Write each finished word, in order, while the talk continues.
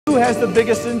has the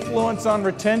biggest influence on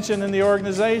retention in the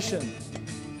organization?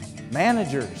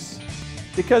 Managers.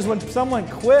 Because when someone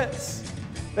quits,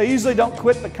 they usually don't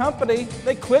quit the company,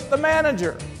 they quit the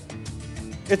manager.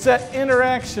 It's that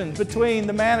interaction between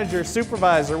the manager,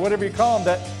 supervisor, whatever you call them,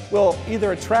 that will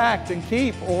either attract and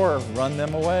keep or run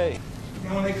them away.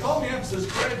 And when they called me up and says,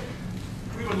 Greg,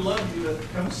 we would love you to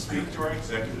come speak to our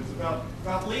executives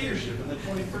about leadership in the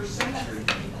 21st century.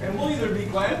 And we'll either be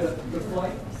glad to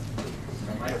flight.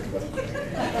 Mic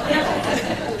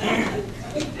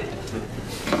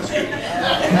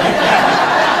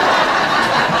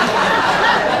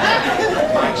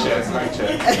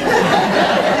check.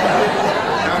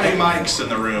 How many mics in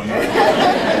the room? At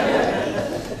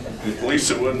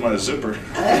least it wasn't my zipper.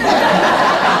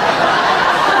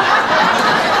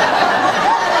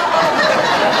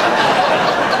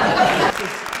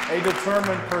 A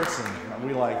determined person.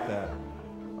 We like that.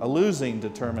 A losing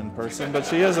determined person, but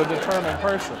she is a determined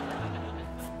person.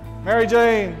 Mary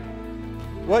Jane,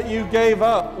 what you gave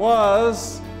up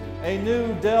was a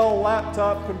new Dell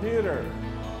laptop computer.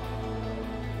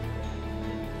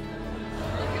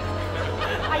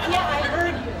 Yeah, I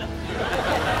heard you.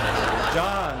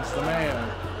 John's the man.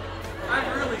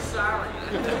 I'm really sorry.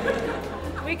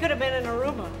 We could have been in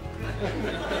Aruba.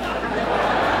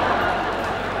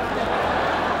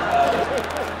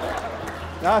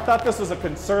 Now, I thought this was a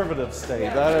conservative state.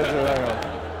 Yeah. That is,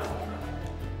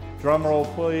 drum roll,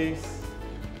 please.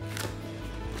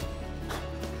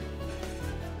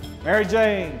 Mary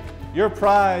Jane, your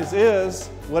prize is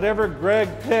whatever Greg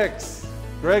picks.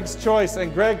 Greg's choice,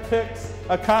 and Greg picks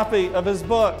a copy of his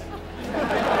book.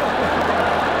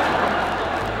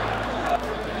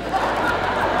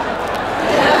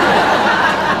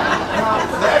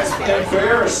 That's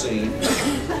embarrassing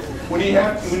when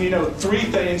you know 3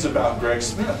 things about Greg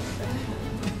Smith.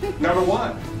 Number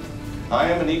 1, I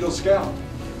am an Eagle Scout.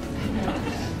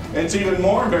 And it's even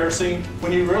more embarrassing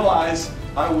when you realize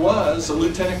I was a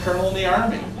lieutenant colonel in the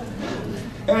Army.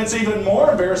 And it's even more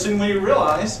embarrassing when you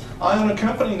realize I own a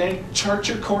company named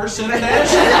Charter Course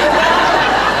International.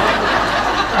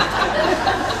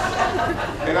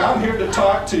 And I'm here to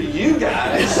talk to you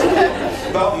guys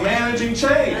about managing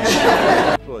change.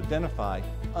 To identify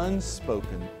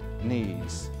unspoken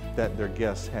needs that their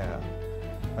guests have.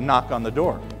 A knock on the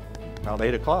door, about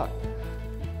 8 o'clock.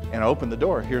 And I open the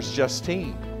door, here's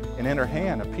Justine. And in her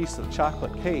hand, a piece of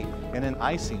chocolate cake and an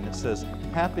icing that says,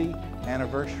 "Happy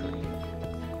Anniversary."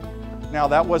 Now,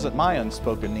 that wasn't my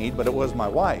unspoken need, but it was my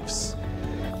wife's.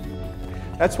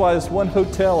 That's why this one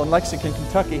hotel in Lexington,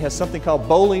 Kentucky has something called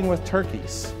bowling with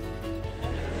turkeys.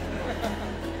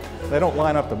 They don't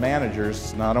line up the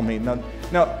managers. No, I don't mean, no.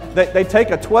 They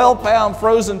take a 12-pound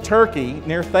frozen turkey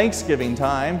near Thanksgiving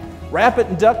time, wrap it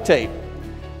in duct tape,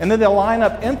 and then they'll line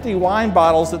up empty wine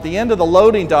bottles at the end of the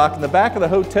loading dock in the back of the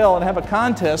hotel and have a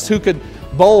contest who could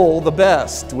bowl the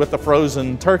best with the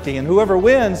frozen turkey, and whoever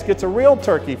wins gets a real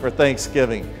turkey for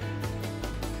Thanksgiving.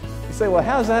 You say, well,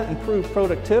 how does that improve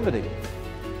productivity?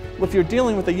 Well, if you're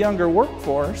dealing with a younger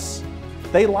workforce,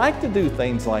 they like to do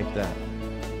things like that.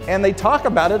 And they talk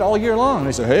about it all year long.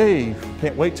 They say, hey,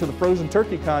 can't wait till the frozen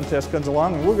turkey contest comes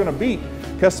along and we're going to beat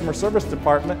customer service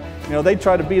department. You know, they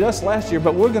tried to beat us last year,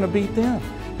 but we're going to beat them.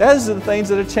 Those are the things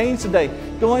that have changed today.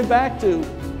 Going back to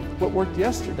what worked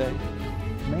yesterday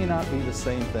may not be the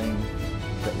same thing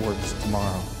that works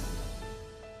tomorrow.